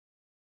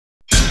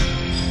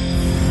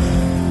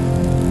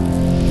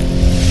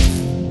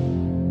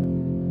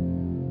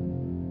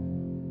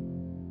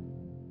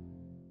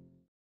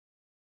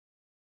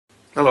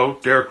Hello,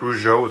 Derek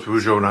Rougeau with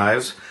Rougeau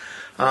Knives.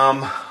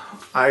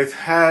 I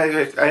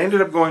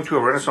ended up going to a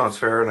Renaissance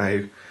fair, and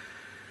I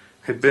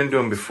had been to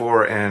them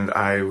before, and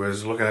I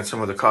was looking at some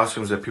of the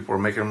costumes that people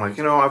were making. I'm like,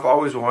 I've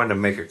always wanted to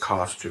make a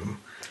costume.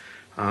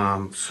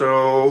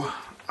 So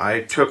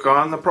I took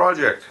on the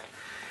project,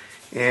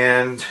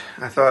 and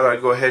I thought I'd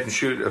go ahead and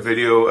shoot a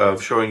video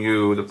of showing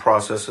you the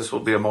process. This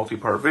will be a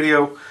multi-part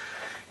video,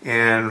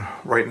 and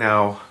right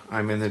now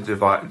I'm in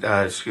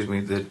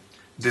the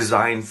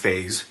design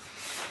phase.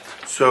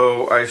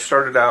 So I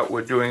started out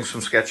with doing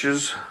some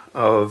sketches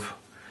of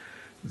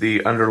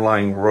the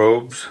underlying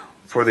robes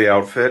for the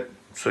outfit.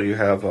 So you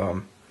have,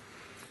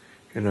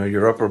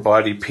 your upper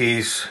body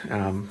piece,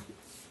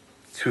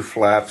 two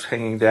flaps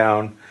hanging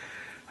down,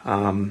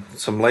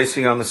 some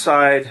lacing on the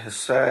side, a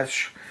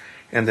sash,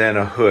 and then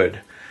a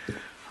hood.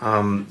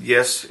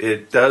 Yes,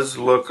 it does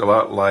look a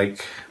lot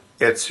like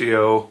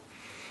Ezio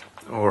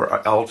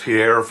or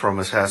Altair from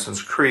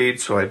Assassin's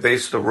Creed, so I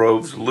based the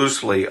robes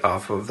loosely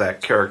off of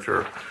that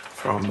character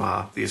from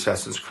the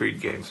Assassin's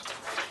Creed games.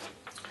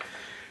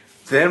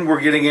 Then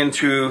we're getting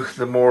into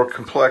the more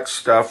complex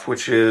stuff,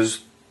 which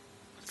is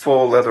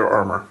full leather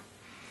armor.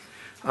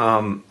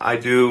 I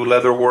do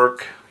leather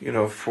work,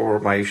 for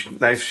my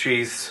knife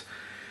sheaths,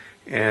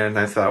 and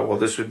I thought, well,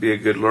 this would be a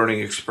good learning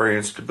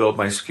experience to build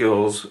my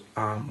skills,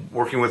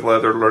 working with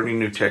leather, learning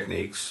new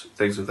techniques,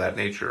 things of that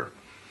nature.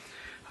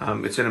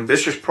 It's an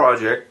ambitious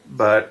project,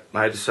 but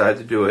I decided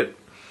to do it.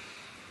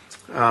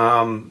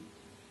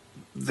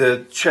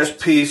 The chest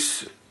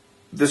piece,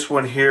 this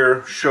one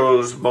here,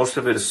 shows most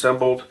of it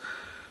assembled.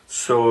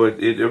 So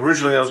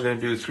originally I was going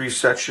to do 3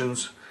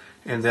 sections,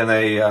 and then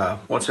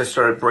once I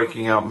started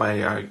breaking out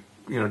my,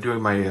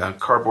 doing my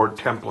cardboard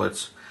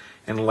templates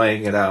and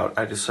laying it out,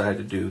 I decided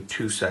to do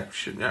 2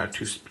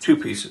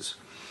 pieces.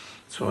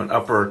 So an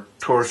upper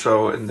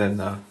torso and then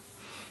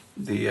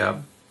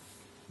the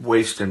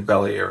waist and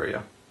belly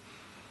area.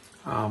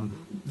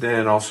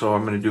 Then also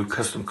I'm going to do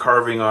custom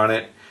carving on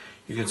it.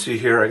 You can see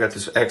here I got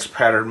this X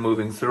pattern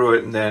moving through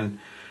it, and then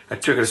I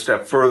took it a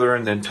step further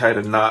and then tied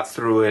a knot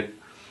through it.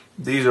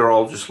 These are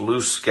all just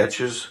loose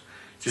sketches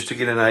just to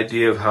get an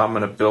idea of how I'm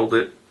going to build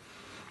it.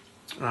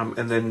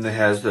 And then it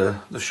has the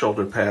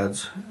shoulder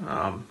pads,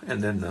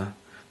 and then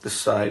the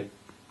side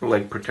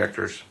leg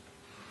protectors.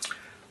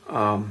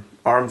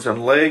 Arms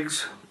and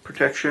legs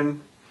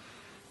protection,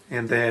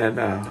 and then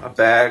a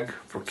bag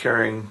for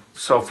carrying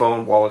cell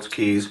phone, wallets,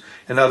 keys,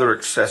 and other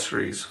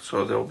accessories.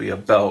 So there'll be a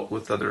belt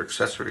with other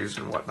accessories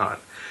and whatnot.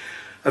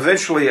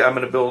 Eventually I'm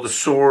going to build a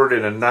sword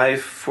and a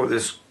knife for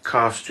this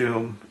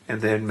costume,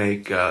 and then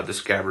make the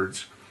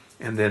scabbards,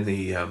 and then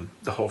the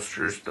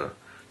holsters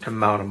to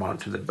mount them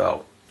onto the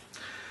belt.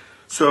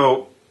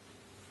 So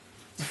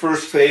the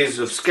first phase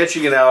of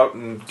sketching it out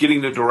and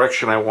getting the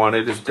direction I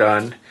wanted is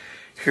done.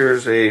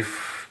 Here's a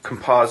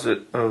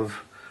composite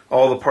of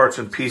all the parts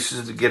and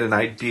pieces to get an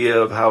idea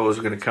of how it was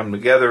going to come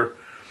together,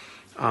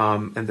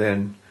 and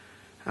then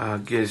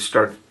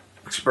start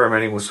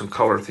experimenting with some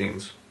color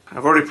themes.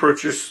 I've already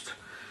purchased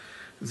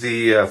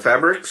the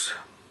fabrics,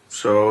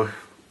 so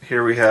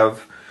here we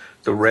have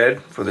the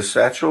red for the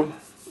satchel,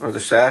 or the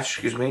sash,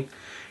 excuse me,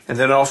 and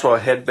then also a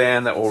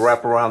headband that will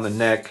wrap around the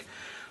neck.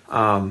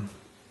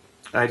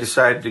 I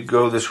decided to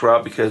go this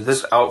route because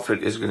this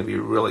outfit is going to be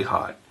really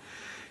hot,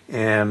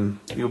 and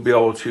you'll be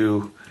able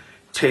to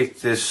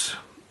take this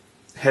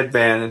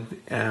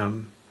headband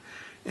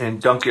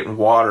and dunk it in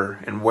water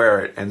and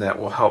wear it, and that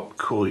will help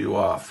cool you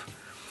off.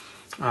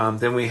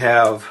 Then we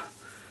have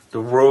the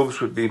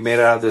robes would be made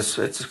out of this,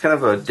 it's kind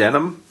of a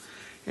denim,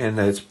 and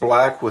it's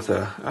black with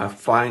a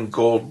fine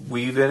gold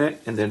weave in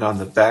it, and then on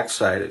the back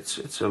side it's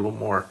a little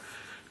more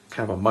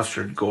kind of a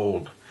mustard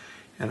gold,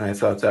 and I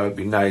thought that would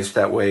be nice.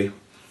 That way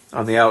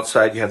on the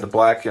outside you have the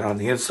black, and on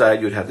the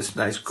inside you'd have this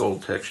nice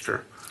gold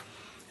texture.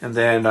 And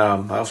then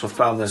I also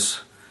found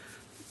this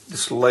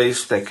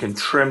lace that can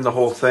trim the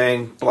whole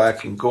thing,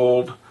 black and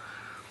gold.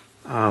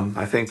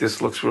 I think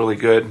this looks really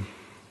good.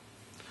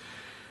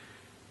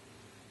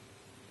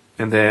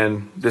 And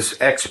then this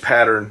X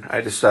pattern,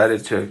 I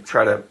decided to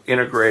try to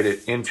integrate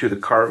it into the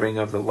carving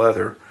of the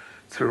leather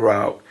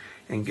throughout,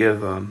 and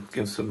give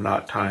some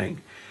knot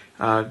tying.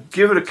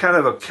 Give it a kind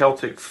of a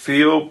Celtic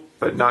feel,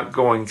 but not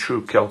going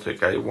true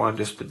Celtic. I wanted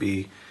this to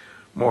be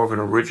more of an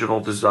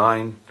original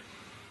design.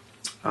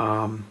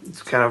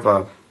 It's kind of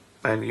a,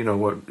 and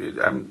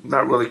I'm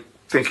not really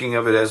thinking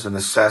of it as an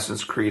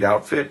Assassin's Creed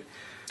outfit.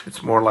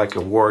 It's more like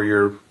a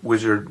warrior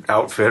wizard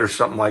outfit or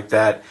something like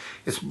that.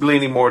 It's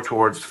leaning more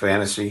towards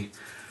fantasy.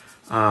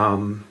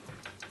 So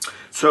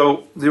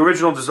the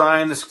original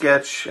design, the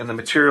sketch, and the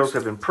materials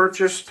have been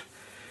purchased.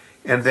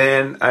 And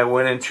then I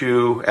went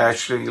into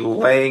actually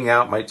laying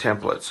out my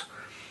templates.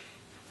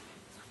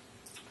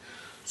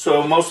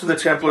 So most of the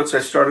templates I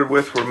started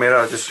with were made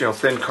out of just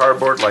thin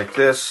cardboard like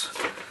this.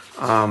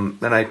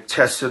 Then I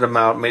tested them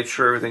out, made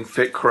sure everything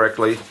fit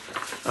correctly,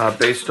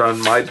 based on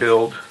my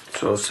build.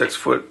 So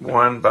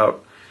 6'1",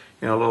 about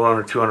a little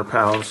under 200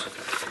 pounds.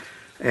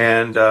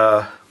 And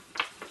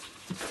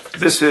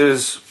this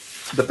is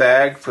the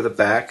bag for the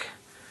back.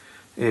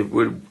 you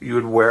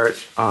would wear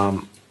it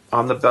on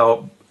the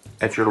belt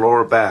at your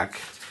lower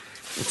back.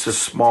 It's a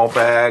small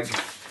bag.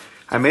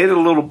 I made it a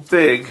little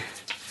big,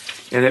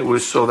 and it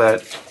was so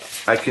that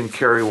I can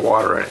carry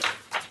water in it,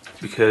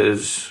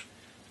 because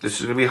this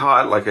is going to be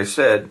hot. Like I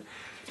said,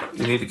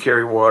 you need to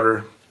carry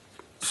water,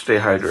 stay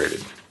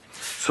hydrated.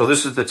 So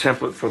this is the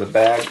template for the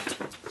bag.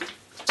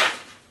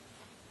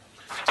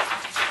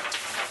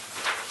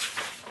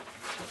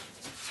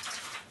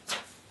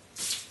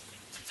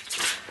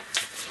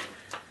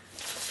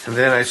 And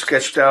then I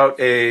sketched out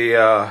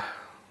a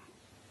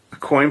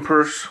coin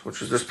purse,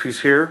 which is this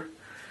piece here.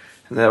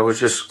 And that was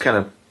just kind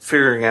of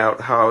figuring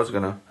out how I was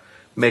going to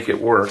make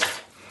it work.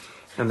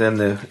 And then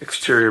the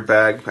exterior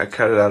bag, I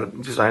cut it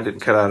out, designed it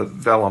and cut out of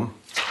vellum.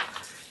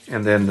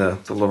 And then the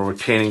little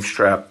retaining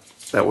strap,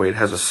 that way it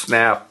has a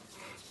snap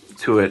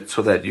to it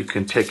so that you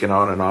can take it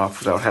on and off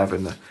without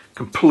having to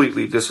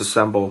completely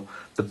disassemble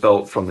the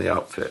belt from the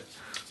outfit.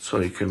 So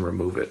you can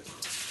remove it.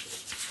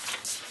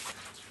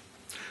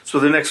 So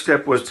the next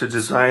step was to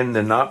design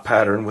the knot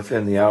pattern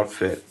within the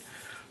outfit.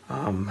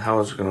 How it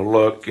was going to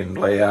look and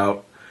lay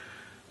out.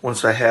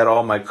 Once I had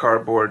all my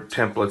cardboard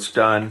templates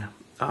done,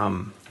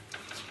 then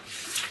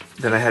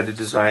I had to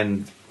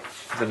design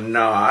the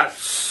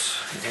knots.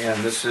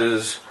 And this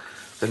is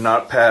the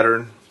knot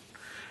pattern.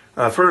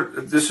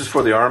 This is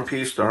for the arm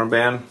piece, the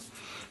armband.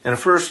 And at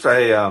first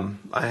I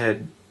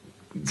had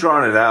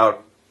drawn it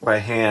out by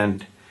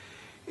hand,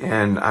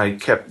 and I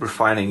kept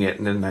refining it,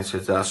 and then I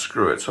said,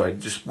 screw it. So I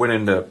just went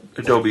into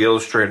Adobe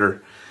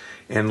Illustrator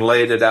and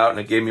laid it out, and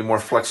it gave me more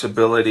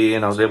flexibility,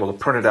 and I was able to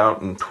print it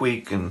out and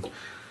tweak and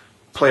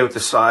play with the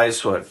size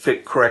so it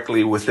fit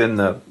correctly within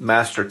the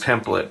master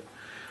template.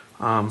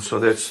 So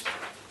that's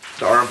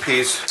the arm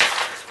piece.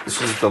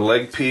 This is the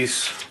leg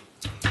piece.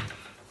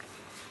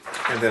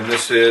 And then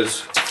this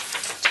is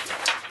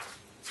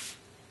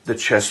the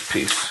chest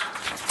piece.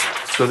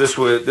 So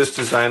this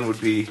design would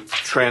be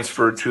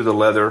transferred to the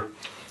leather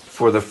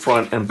for the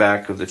front and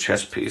back of the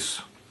chest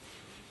piece.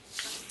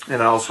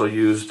 And I also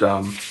used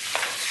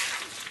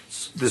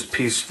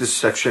this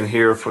section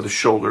here for the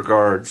shoulder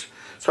guards.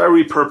 So I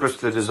repurposed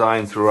the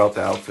design throughout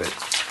the outfit.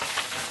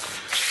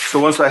 So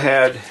once I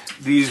had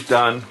these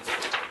done,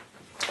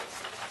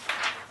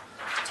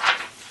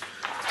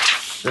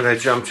 then I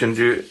jumped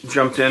into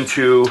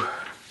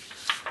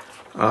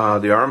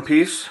the arm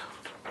piece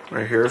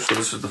right here. So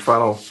this is the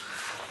final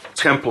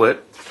template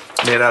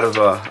made out of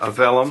a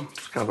vellum.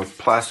 It's kind of a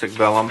plastic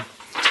vellum,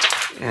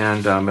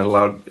 and it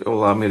will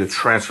allow me to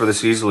transfer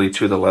this easily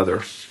to the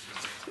leather.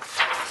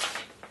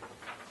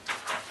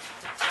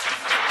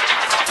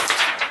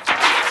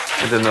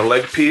 And then the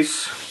leg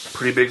piece,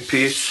 pretty big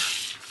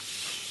piece.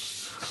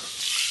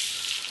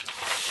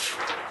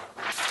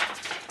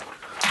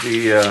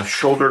 The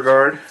shoulder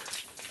guard,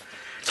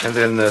 and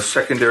then the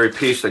secondary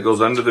piece that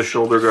goes under the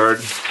shoulder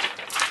guard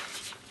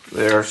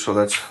there. So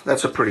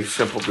that's a pretty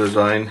simple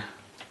design.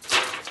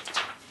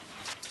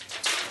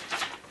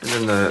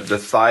 And then the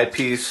thigh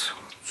piece,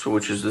 so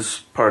which is this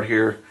part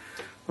here.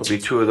 There'll be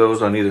two of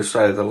those on either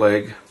side of the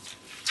leg.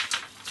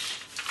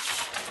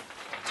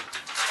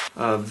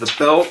 The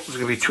belt is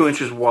going to be 2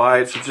 inches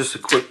wide, so just a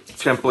quick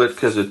template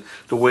because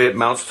the way it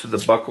mounts to the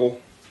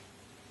buckle.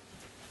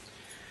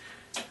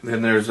 And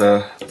then there's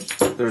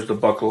the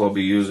buckle I'll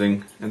be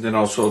using, and then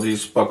also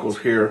these buckles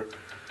here.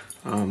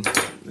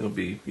 They'll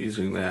be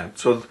using that.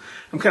 So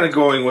I'm kind of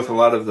going with a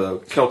lot of the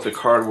Celtic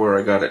hardware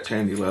I got at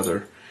Tandy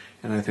Leather,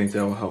 and I think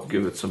that will help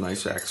give it some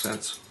nice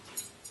accents.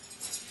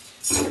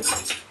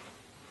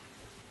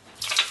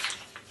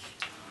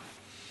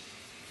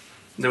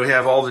 Then we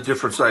have all the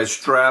different size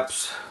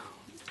straps.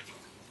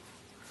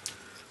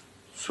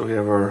 So we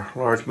have our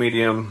large,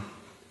 medium,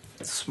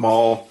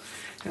 small,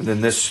 and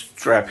then this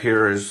strap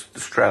here is the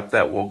strap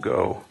that will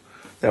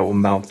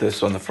mount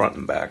this on the front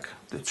and back,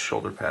 the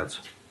shoulder pads.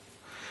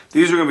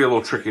 These are going to be a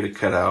little tricky to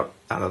cut out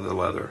of the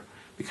leather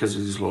because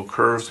of these little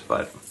curves,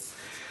 but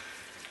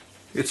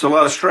it's a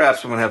lot of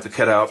straps I'm going to have to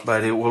cut out,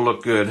 but it will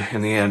look good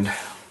in the end.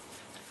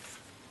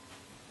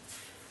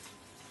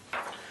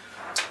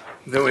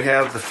 Then we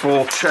have the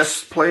full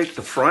chest plate,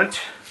 the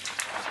front,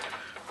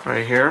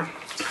 right here.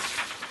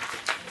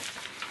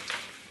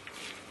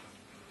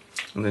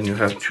 And then you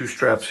have two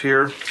straps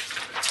here,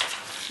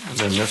 and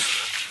then this.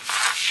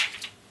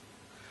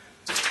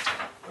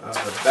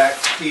 The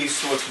back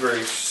piece looks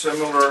very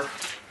similar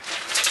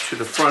to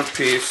the front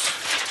piece,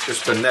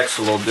 just the neck's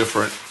a little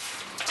different.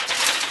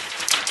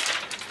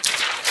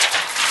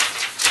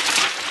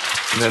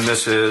 And then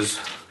this is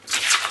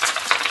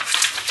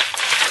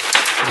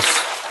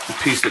the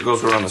piece that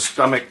goes around the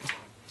stomach,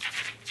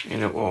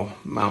 and it will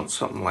mount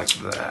something like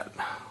that.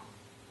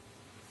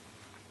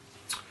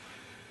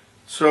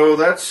 So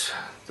that's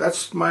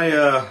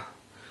my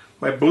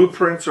my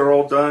blueprints are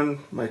all done,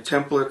 my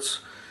templates.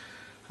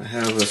 I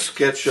have a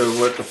sketch of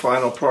what the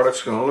final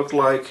product's going to look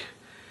like.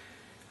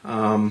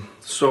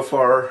 So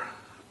far,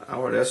 I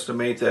would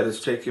estimate that it's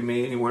taken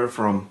me anywhere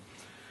from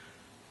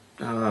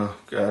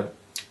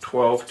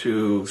 12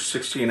 to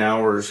 16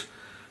 hours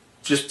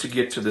just to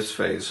get to this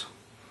phase.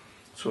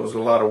 So it's a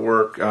lot of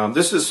work.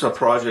 This is a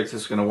project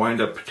that's going to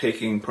wind up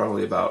taking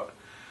probably about,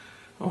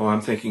 I'm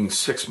thinking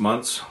 6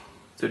 months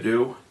to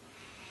do.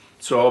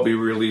 So I'll be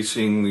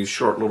releasing these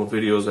short little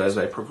videos as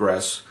I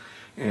progress.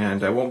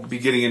 And I won't be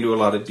getting into a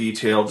lot of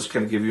detail, just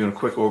kind of give you a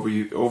quick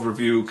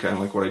overview, kind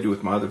of like what I do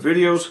with my other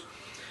videos.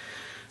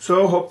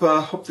 So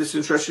hope this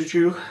interested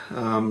you.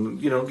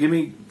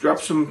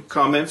 Drop some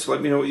comments,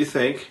 let me know what you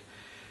think.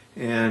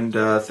 And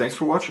thanks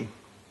for watching.